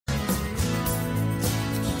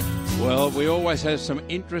Well, we always have some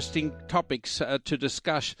interesting topics to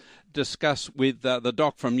discuss with the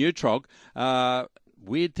doc from Neutrog.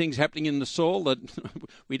 Weird things happening in the soil that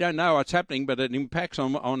we don't know what's happening, but it impacts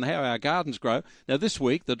on how our gardens grow. Now, this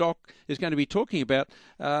week, the doc is going to be talking about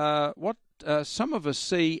what some of us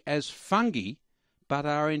see as fungi, but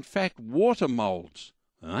are in fact water moulds.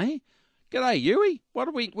 Eh? G'day, Huey. Where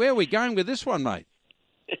are we going with this one, mate?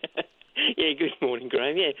 Yeah, good morning,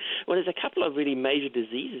 Graham. Yeah, well, there's a couple of really major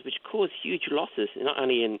diseases which cause huge losses, not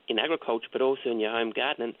only in agriculture but also in your home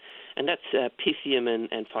garden, and that's Pythium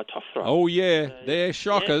and Phytophthora. Oh, yeah, they're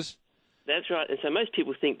shockers. Yeah, that's right. And so most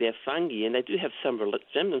people think they're fungi, and they do have some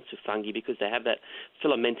resemblance to fungi because they have that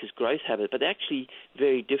filamentous growth habit, but they're actually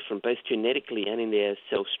very different, both genetically and in their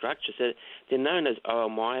cell structure. So they're known as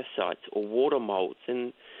oomycetes or water moulds,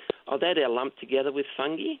 and although they're lumped together with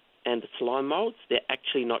fungi and the slime moulds, they're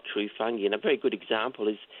actually not true fungi. And a very good example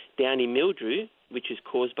is downy mildew, which is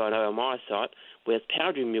caused by an oomycete, whereas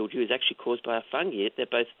powdery mildew is actually caused by a fungi. They're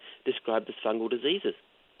both described as fungal diseases.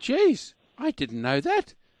 Jeez, I didn't know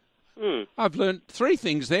that. I've learned 3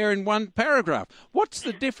 things there in one paragraph. What's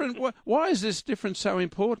the difference? Why is this difference so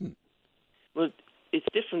important? Well, it's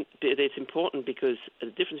different. It's important because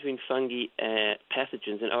the difference between fungi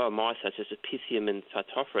pathogens and oomycetes, such as Pythium and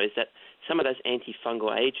Phytophthora, is that some of those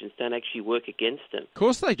antifungal agents don't actually work against them. Of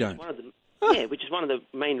course they don't. Which is one of the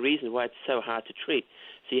main reasons why it's so hard to treat.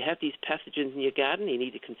 So you have these pathogens in your garden, you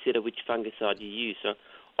need to consider which fungicide you use. So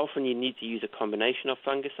often you need to use a combination of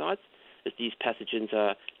fungicides, as these pathogens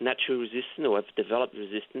are naturally resistant or have developed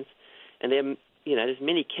resistance. And there's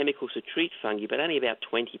many chemicals to treat fungi, but only about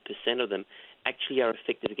 20% of them actually are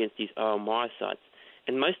effective against these oomycetes.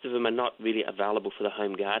 And most of them are not really available for the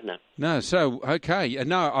home gardener. No, so, okay.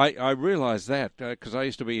 No, I realise that because I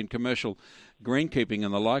used to be in commercial greenkeeping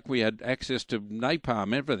and the like. We had access to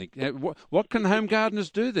napalm, everything. What can home gardeners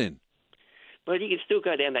do then? Well, you can still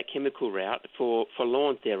go down that chemical route. For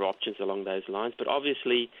lawns, there are options along those lines, but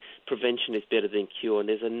obviously prevention is better than cure, and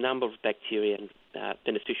there's a number of bacteria and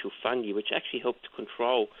beneficial fungi which actually help to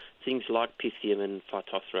control things like Pythium and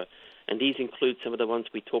Phytophthora. And these include some of the ones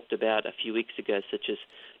we talked about a few weeks ago, such as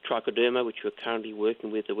trichoderma, which we're currently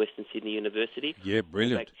working with at Western Sydney University. Yeah,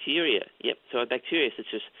 brilliant. Bacteria, yep. So bacteria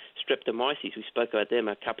such as streptomyces, we spoke about them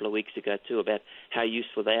a couple of weeks ago too, about how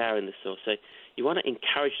useful they are in the soil. So you want to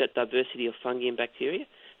encourage that diversity of fungi and bacteria,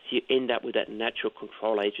 so you end up with that natural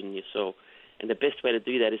control agent in your soil. And the best way to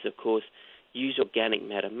do that is, of course, use organic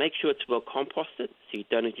matter. Make sure it's well composted, so you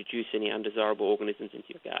don't introduce any undesirable organisms into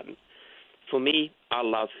your garden. For me, I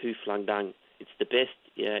love Whoflungdung. It's the best.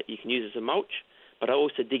 You can use it as a mulch, but I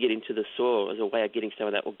also dig it into the soil as a way of getting some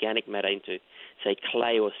of that organic matter into, say,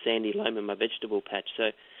 clay or sandy loam in my vegetable patch.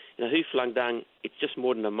 So, Whoflungdung, it's just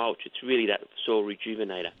more than a mulch. It's really that soil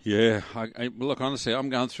rejuvenator. Yeah. Look, honestly, I'm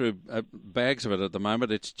going through bags of it at the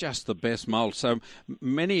moment. It's just the best mulch. So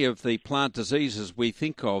many of the plant diseases we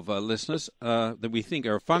think of, listeners, that we think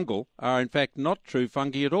are fungal, are in fact not true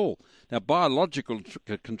fungi at all. Now, biological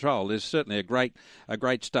control is certainly a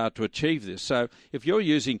great start to achieve this. So if you're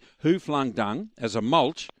using Whoflungdung as a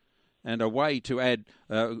mulch, and a way to add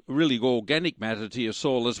really organic matter to your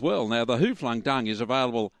soil as well. Now, the Whoflungdung is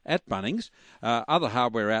available at Bunnings, other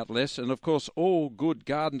hardware outlets, and, of course, all good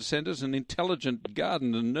garden centres and intelligent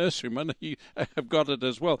garden and nurserymen have got it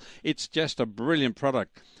as well. It's just a brilliant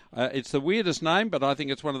product. It's the weirdest name, but I think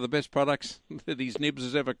it's one of the best products that his Nibs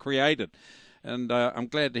has ever created. And I'm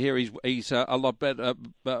glad to hear he's a lot better,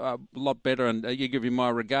 and you give him my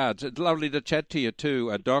regards. It's lovely to chat to you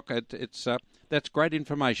too, Doc. That's great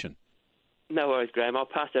information. No worries, Graham. I'll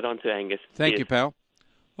pass that on to Angus. Thank you, pal.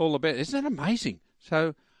 All the best. Isn't that amazing?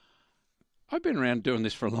 So I've been around doing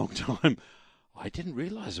this for a long time. I didn't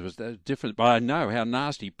realise it was that different, but I know how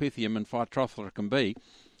nasty Pythium and Phytophthora can be.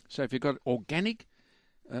 So if you've got organic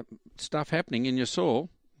stuff happening in your soil,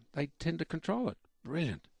 they tend to control it.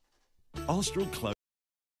 Brilliant. Austral Close.